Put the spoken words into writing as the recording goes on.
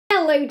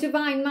Hello,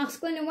 Divine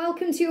Masculine, and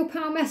welcome to your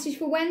power message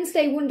for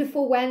Wednesday,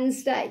 Wonderful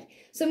Wednesday.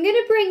 So I'm going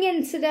to bring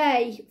in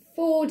today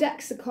 4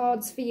 decks of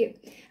cards for you.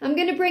 I'm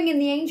going to bring in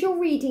the Angel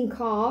Reading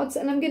cards,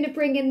 and I'm going to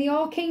bring in the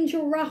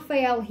Archangel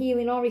Raphael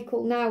Healing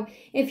Oracle. Now,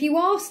 if you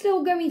are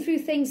still going through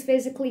things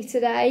physically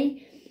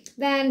today,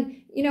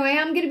 then, I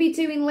am going to be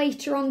doing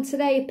later on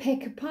today a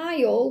pick a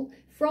pile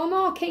from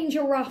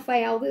Archangel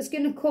Raphael that's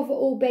going to cover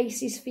all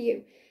bases for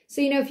you.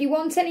 So, if you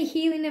want any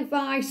healing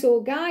advice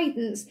or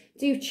guidance,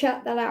 do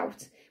check that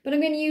out. But I'm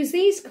going to use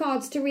these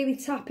cards to really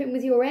tap in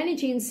with your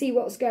energy and see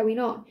what's going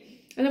on.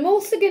 And I'm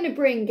also going to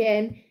bring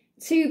in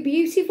 2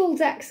 beautiful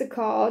decks of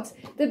cards,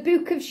 the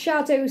Book of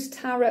Shadows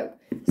Tarot,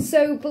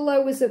 so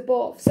below as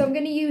above. So I'm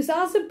going to use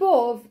as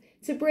above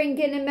to bring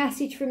in a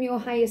message from your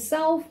higher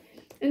self,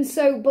 and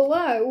so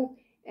below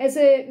as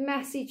a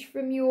message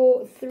from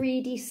your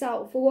 3D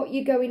self, or what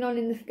you're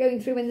going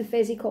through in the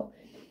physical.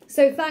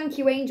 So thank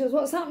you, angels.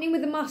 What's happening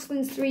with the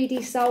masculine's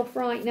 3D self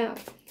right now?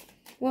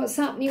 What's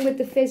happening with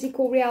the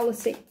physical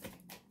reality?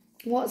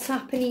 What's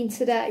happening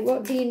today?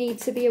 What do you need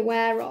to be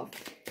aware of?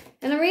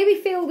 And I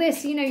really feel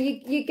this,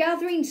 you're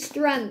gathering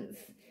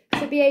strength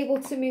to be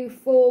able to move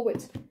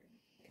forward.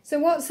 So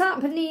what's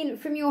happening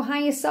from your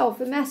higher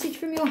self? A message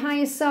from your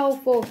higher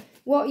self, or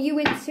what you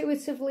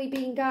intuitively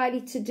being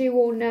guided to do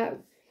or know?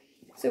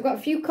 So I've got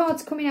a few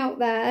cards coming out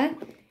there.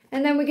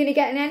 And then we're going to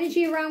get an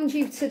energy around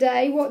you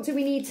today. What do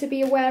we need to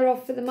be aware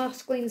of for the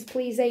masculines,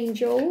 please,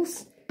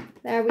 angels?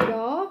 There we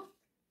are.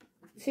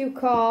 2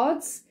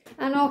 cards.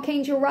 And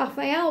Archangel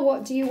Raphael,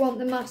 what do you want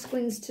the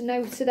masculines to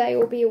know today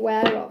or be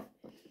aware of?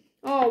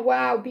 Oh,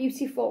 wow,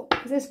 beautiful.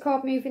 Is this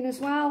card moving as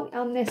well?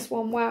 And this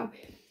one, wow.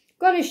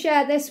 Got to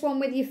share this one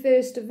with you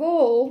first of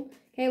all.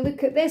 Okay,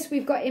 look at this.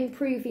 We've got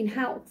improving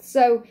health.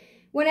 So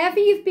whatever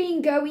you've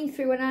been going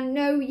through, and I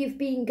know you've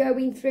been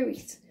going through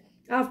it,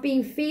 I've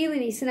been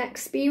feeling it and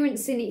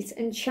experiencing it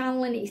and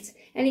channeling it.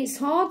 And it's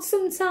hard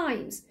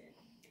sometimes.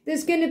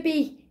 There's going to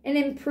be an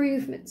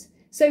improvement.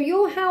 So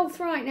your health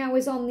right now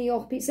is on the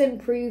up. It's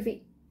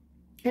improving.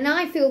 And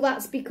I feel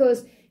that's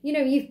because,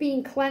 you've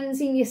been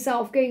cleansing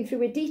yourself, going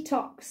through a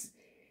detox.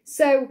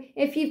 So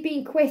if you've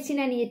been quitting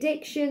any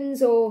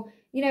addictions or,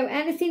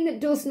 anything that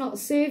does not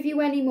serve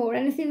you anymore,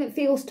 anything that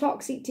feels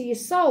toxic to your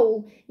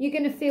soul, you're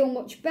going to feel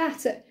much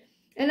better.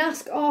 And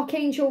ask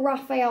Archangel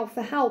Raphael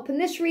for help. And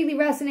this really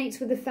resonates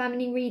with the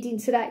feminine reading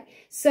today.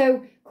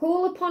 So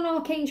call upon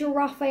Archangel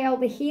Raphael,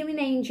 the healing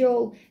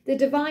angel, the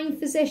divine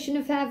physician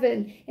of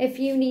heaven, if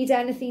you need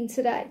anything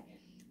today.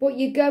 But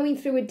you're going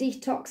through a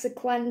detox, a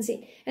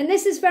cleansing. And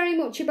this is very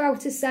much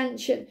about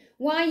ascension.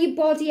 Why your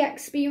body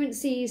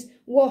experiences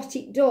what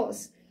it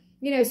does.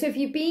 So if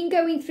you've been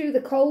going through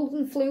the cold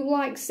and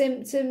flu-like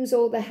symptoms,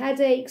 or the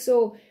headaches,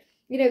 or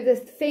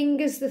the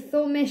fingers, the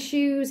thumb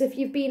issues, if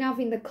you've been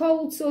having the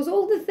cold sores,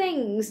 all the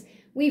things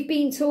we've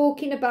been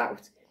talking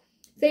about.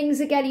 Things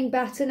are getting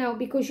better now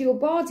because your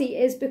body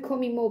is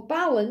becoming more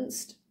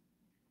balanced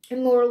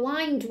and more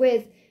aligned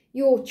with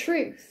your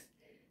truth.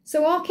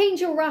 So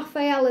Archangel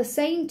Raphael is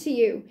saying to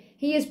you,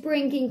 he is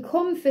bringing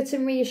comfort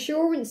and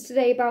reassurance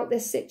today about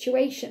this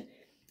situation.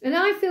 And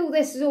I feel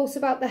this is also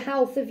about the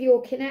health of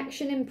your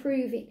connection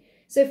improving.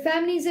 So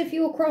feminines, if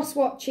you're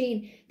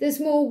cross-watching, there's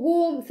more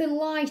warmth and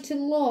light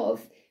and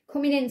love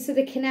coming into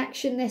the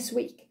connection this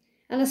week.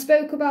 And I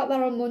spoke about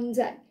that on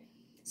Monday.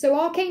 So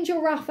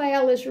Archangel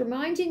Raphael is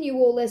reminding you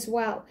all as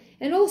well.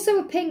 And also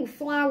a pink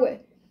flower.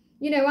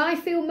 I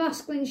feel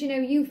masculines,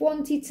 you've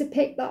wanted to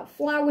pick that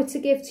flower to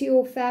give to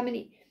your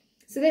feminine.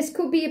 So this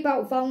could be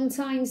about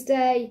Valentine's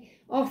Day,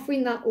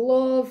 offering that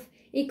love.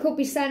 It could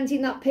be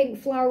sending that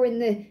pink flower in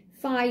the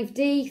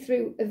 5D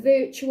through a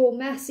virtual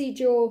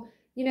message, or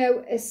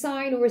a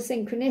sign or a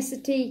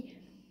synchronicity.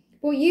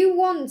 But you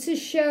want to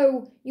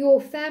show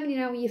your feminine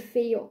how you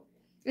feel.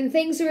 And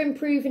things are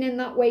improving in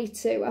that way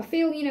too. I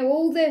feel,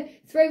 all the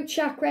throat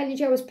chakra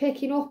energy I was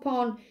picking up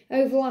on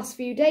over the last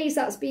few days,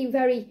 that's been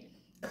very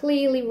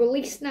clearly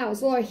released now.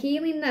 There's a lot of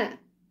healing there.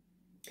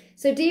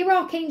 So dear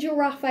Archangel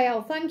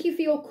Raphael, thank you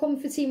for your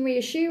comforting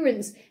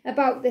reassurance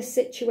about this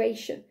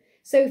situation.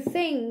 So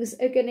things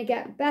are going to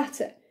get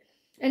better.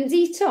 And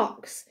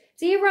detox.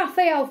 Dear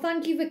Raphael,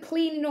 thank you for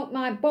cleaning up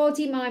my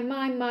body, my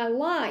mind, my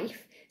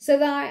life, so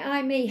that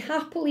I may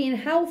happily and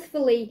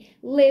healthfully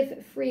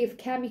live free of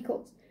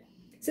chemicals.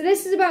 So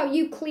this is about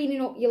you cleaning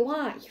up your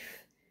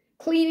life.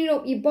 Cleaning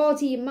up your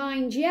body, your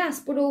mind, yes,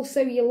 but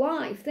also your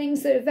life.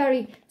 Things that are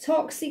very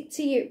toxic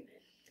to you.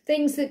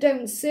 Things that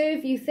don't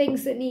serve you,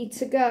 things that need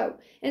to go.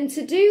 And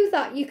to do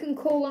that, you can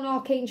call on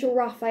Archangel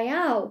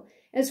Raphael,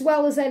 as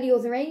well as any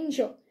other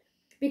angel.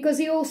 Because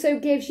he also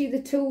gives you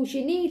the tools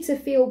you need to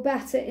feel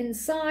better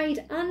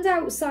inside and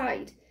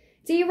outside.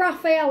 Dear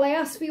Raphael, I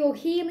ask for your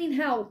healing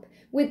help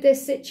with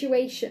this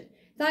situation.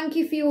 Thank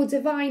you for your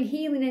divine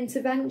healing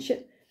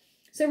intervention.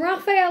 So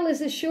Raphael is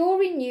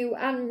assuring you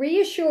and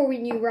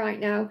reassuring you right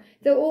now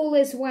that all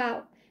is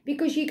well,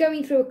 because you're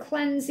going through a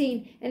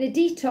cleansing and a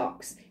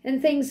detox,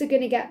 and things are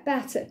going to get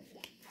better.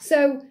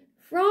 So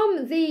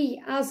from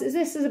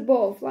this is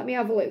above, let me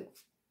have a look.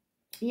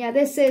 Yeah,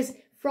 this is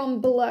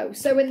from below.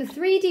 So in the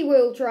 3D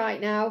world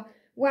right now,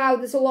 wow,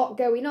 there's a lot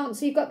going on.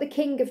 So you've got the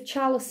King of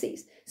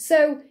Chalices.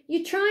 So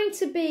you're trying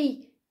to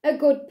be a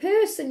good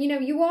person. You know,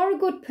 you are a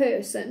good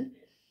person,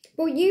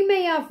 but you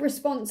may have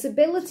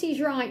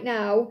responsibilities right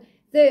now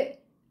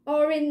that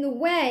are in the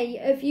way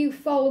of you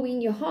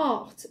following your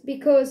heart,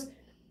 because,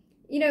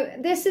 you know,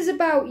 this is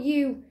about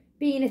you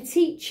being a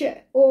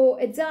teacher or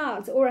a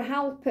dad or a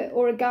helper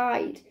or a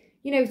guide,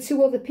 you know,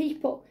 to other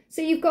people.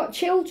 So you've got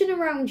children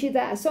around you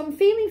there. So I'm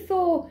feeling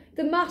for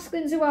the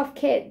masculines who have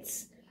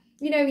kids.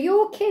 You know,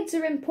 your kids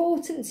are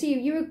important to you.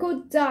 You're a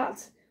good dad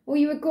or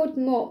you're a good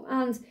mum,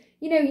 and,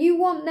 you know, you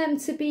want them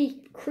to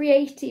be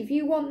creative.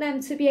 You want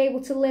them to be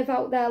able to live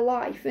out their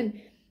life and,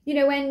 you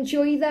know,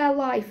 enjoy their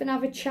life and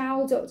have a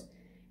childhood.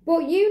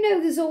 But you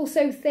know there's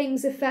also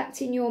things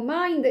affecting your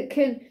mind that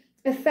can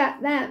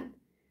affect them.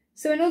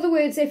 So in other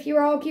words, if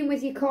you're arguing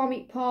with your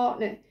karmic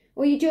partner,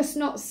 or you're just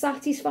not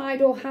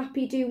satisfied or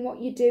happy doing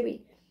what you're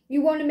doing,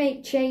 you want to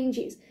make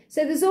changes.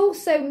 So there's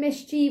also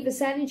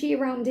mischievous energy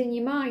around in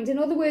your mind. In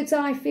other words,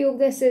 I feel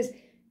this as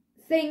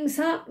things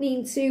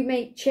happening to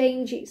make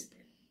changes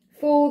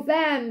for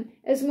them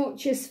as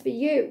much as for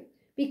you.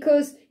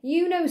 Because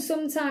you know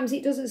sometimes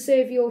it doesn't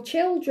serve your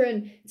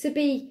children to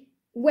be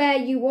where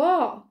you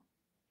are,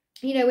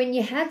 you know, in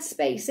your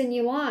headspace, in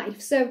your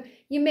life. So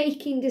you're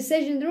making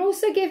decisions. They're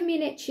also giving me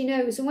an itchy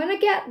nose. And when I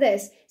get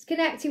this, it's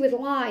connected with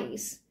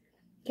lies,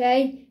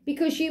 okay?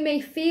 Because you may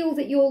feel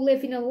that you're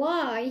living a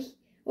lie,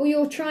 or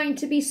you're trying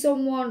to be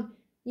someone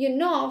you're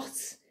not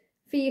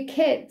for your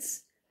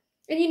kids.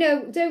 And, you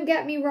know, don't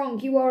get me wrong,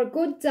 you are a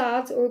good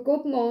dad or a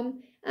good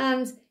mum,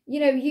 and, you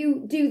know,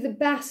 you do the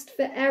best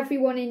for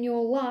everyone in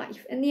your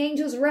life. And the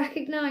angels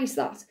recognise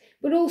that,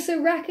 but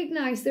also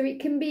recognise that it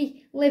can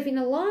be living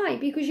a lie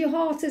because your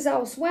heart is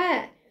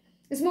elsewhere.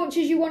 As much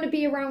as you want to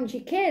be around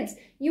your kids,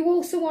 you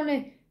also want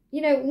to,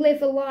 you know,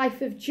 live a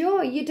life of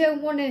joy. You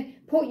don't want to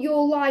put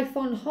your life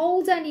on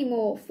hold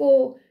anymore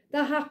for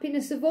the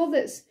happiness of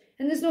others.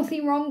 And there's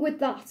nothing wrong with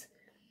that.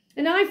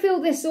 And I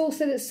feel this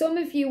also, that some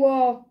of you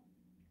are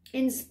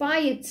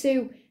inspired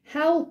to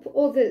help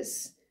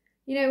others,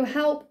 you know,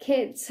 help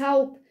kids,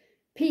 help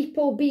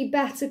people be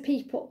better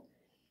people,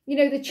 you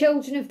know, the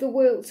children of the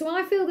world. So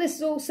I feel this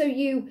is also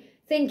you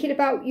thinking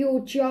about your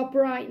job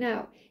right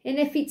now, and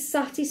if it's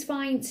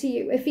satisfying to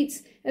you, if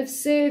it's of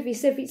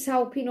service, if it's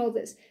helping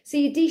others. So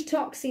you're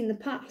detoxing the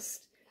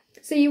past.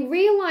 So you're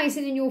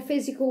realising in your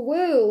physical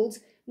world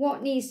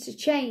what needs to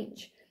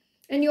change.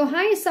 And your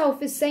higher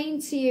self is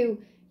saying to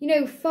you, you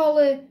know,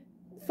 follow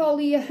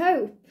your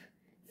hope,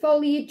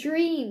 follow your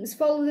dreams,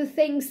 follow the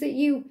things that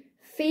you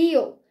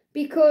feel,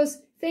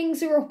 because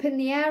things are up in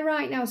the air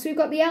right now. So we've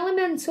got the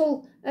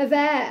elemental of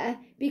air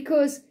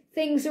because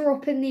things are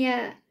up in the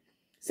air.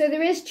 So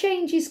there is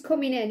changes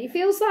coming in. It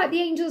feels like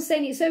the angels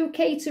saying it's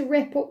okay to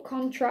rip up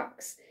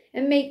contracts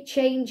and make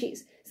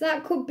changes. So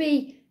that could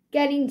be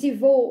getting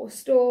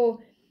divorced or,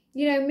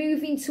 you know,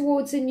 moving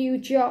towards a new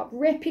job,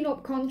 ripping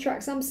up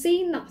contracts. I'm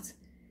seeing that,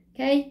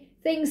 okay?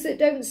 Things that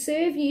don't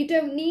serve you. You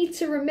don't need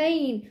to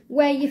remain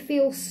where you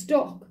feel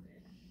stuck.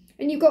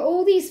 And you've got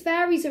all these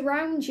fairies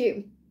around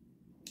you.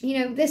 You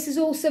know, this is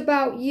also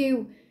about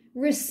you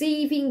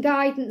receiving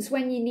guidance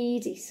when you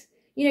need it.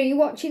 You know, you're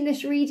watching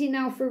this reading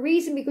now for a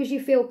reason, because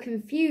you feel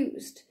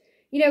confused.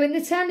 You know, in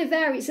the Ten of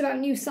Air, it's about a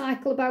new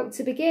cycle about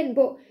to begin.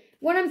 But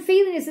what I'm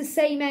feeling is the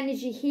same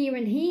energy here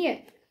and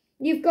here.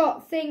 You've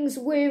got things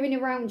whirring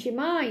around your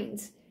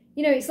mind.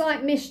 You know, it's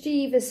like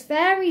mischievous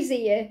fairies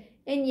here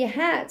in your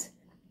head.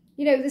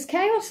 You know, there's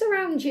chaos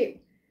around you.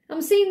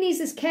 I'm seeing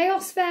these as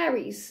chaos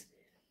fairies.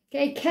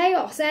 Okay,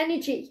 chaos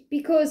energy,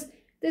 because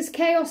there's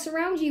chaos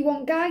around you. You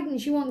want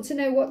guidance. You want to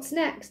know what's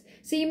next.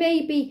 So you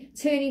may be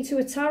turning to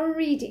a tarot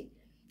reading,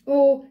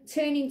 or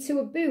turning to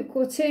a book,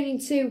 or turning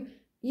to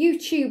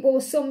YouTube or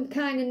some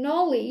kind of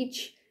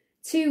knowledge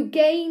to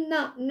gain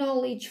that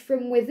knowledge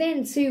from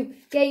within, to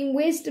gain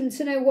wisdom,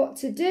 to know what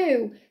to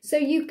do so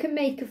you can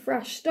make a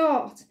fresh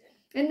start.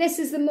 And this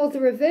is the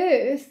Mother of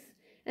Earth,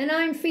 and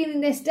I'm feeling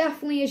this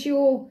definitely as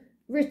your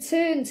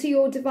return to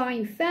your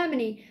divine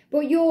feminine,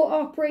 but you're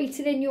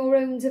operating in your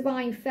own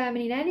divine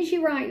feminine energy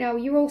right now.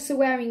 You're also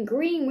wearing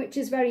green, which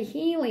is very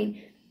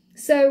healing.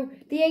 So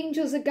the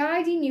angels are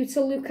guiding you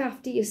to look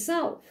after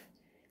yourself,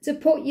 to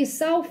put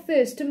yourself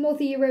first, to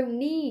mother your own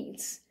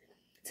needs,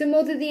 to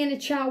mother the inner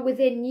child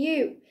within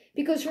you.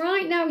 Because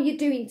right now you're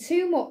doing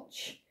too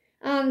much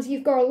and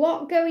you've got a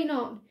lot going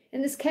on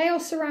and there's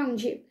chaos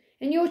around you.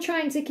 And you're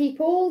trying to keep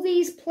all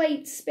these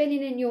plates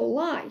spinning in your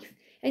life.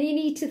 And you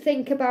need to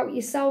think about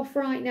yourself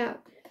right now.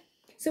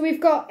 So we've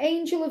got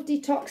Angel of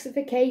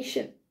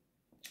Detoxification.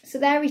 So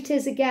there it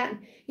is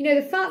again. You know,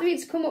 the fact that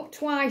it's come up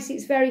twice,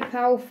 it's very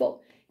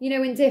powerful, you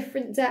know, in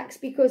different decks,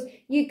 because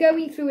you're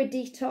going through a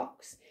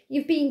detox.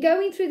 You've been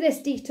going through this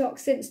detox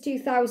since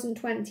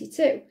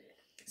 2022.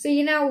 So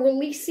you're now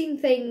releasing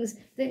things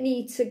that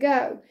need to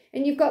go.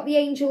 And you've got the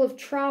Angel of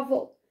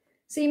Travel.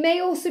 So you may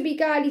also be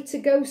guided to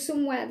go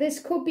somewhere. This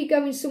could be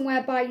going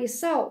somewhere by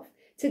yourself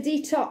to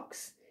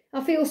detox.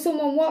 I feel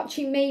someone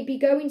watching may be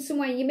going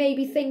somewhere. You may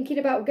be thinking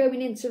about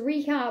going into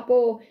rehab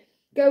or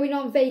going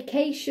on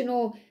vacation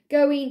or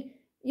going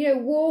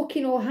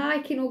walking or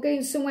hiking or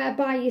going somewhere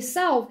by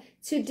yourself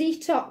to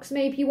detox.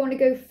 Maybe you want to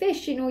go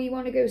fishing or you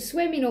want to go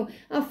swimming, or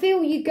I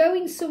feel you're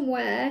going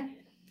somewhere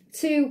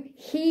to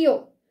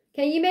heal.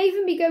 Okay, you may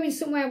even be going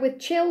somewhere with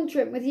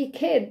children, with your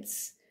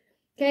kids.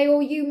 Okay,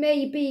 or you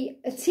may be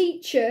a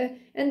teacher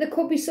and there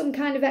could be some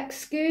kind of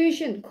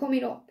excursion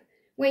coming up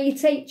where you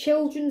take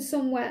children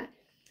somewhere.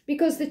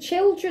 Because the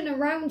children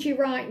around you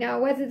right now,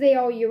 whether they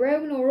are your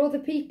own or other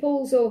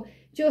people's, or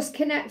just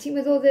connecting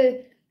with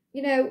other,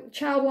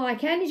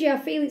 childlike energy, I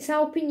feel it's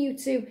helping you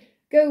to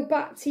go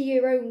back to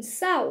your own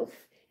self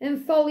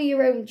and follow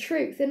your own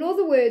truth. In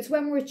other words,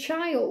 when we're a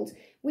child,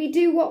 we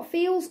do what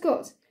feels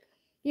good.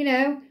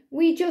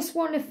 We just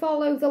want to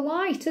follow the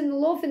light and the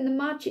love and the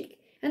magic.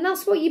 And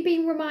that's what you're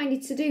being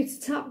reminded to do, to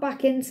tap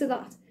back into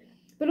that.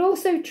 But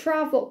also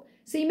travel.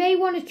 So you may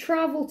want to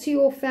travel to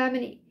your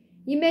feminine.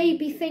 You may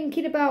be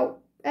thinking about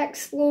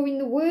exploring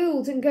the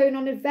world and going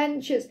on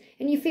adventures,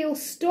 and you feel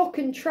stuck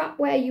and trapped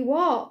where you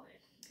are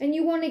and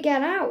you want to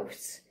get out.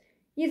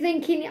 You're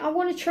thinking, I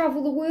want to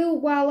travel the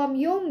world while I'm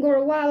young,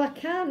 or while I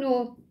can,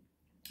 or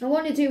I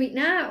want to do it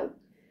now.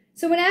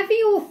 So whenever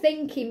you're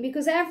thinking,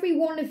 because every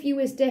one of you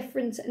is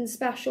different and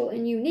special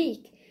and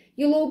unique,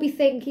 you'll all be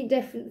thinking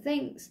different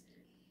things.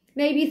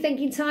 Maybe you're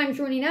thinking time's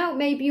running out.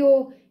 Maybe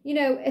you're,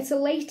 it's a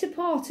later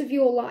part of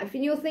your life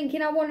and you're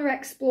thinking, I want to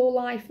explore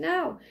life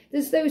now.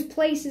 There's those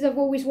places I've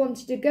always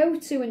wanted to go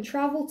to and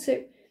travel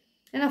to,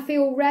 and I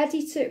feel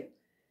ready to.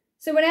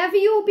 So whatever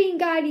you're being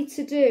guided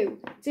to do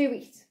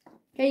it.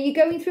 Okay, you're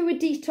going through a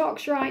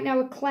detox right now,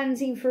 a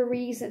cleansing for a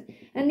reason.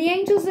 And the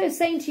angels are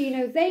saying to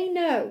you, they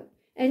know,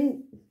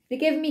 and they're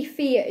giving me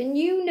fear, and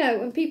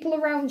and people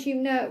around you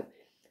know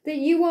that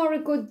you are a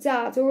good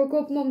dad or a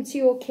good mum to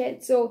your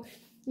kids, or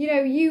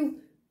you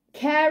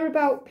care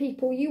about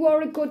people. You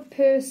are a good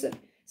person.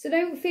 So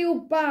don't feel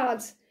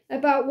bad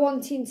about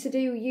wanting to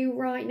do you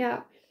right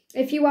now.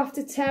 If you have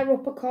to tear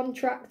up a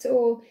contract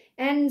or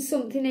end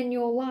something in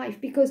your life,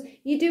 because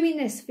you're doing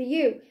this for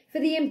you, for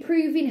the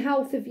improving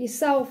health of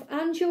yourself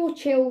and your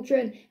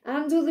children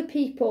and other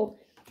people,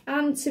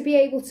 and to be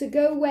able to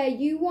go where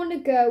you want to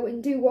go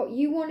and do what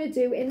you want to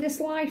do in this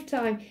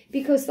lifetime,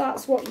 because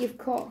that's what you've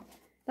come.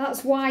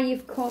 That's why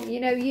you've come.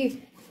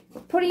 You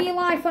putting your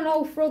life on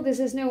hold for others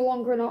is no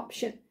longer an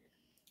option.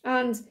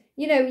 And,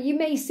 you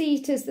may see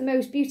it as the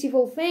most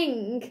beautiful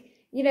thing,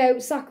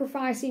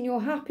 sacrificing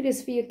your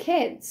happiness for your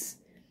kids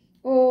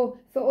or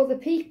for other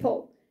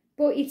people.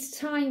 But it's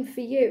time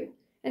for you.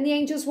 And the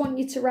angels want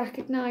you to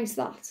recognise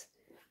that.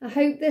 I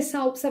hope this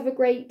helps. Have a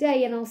great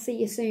day, and I'll see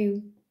you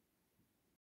soon.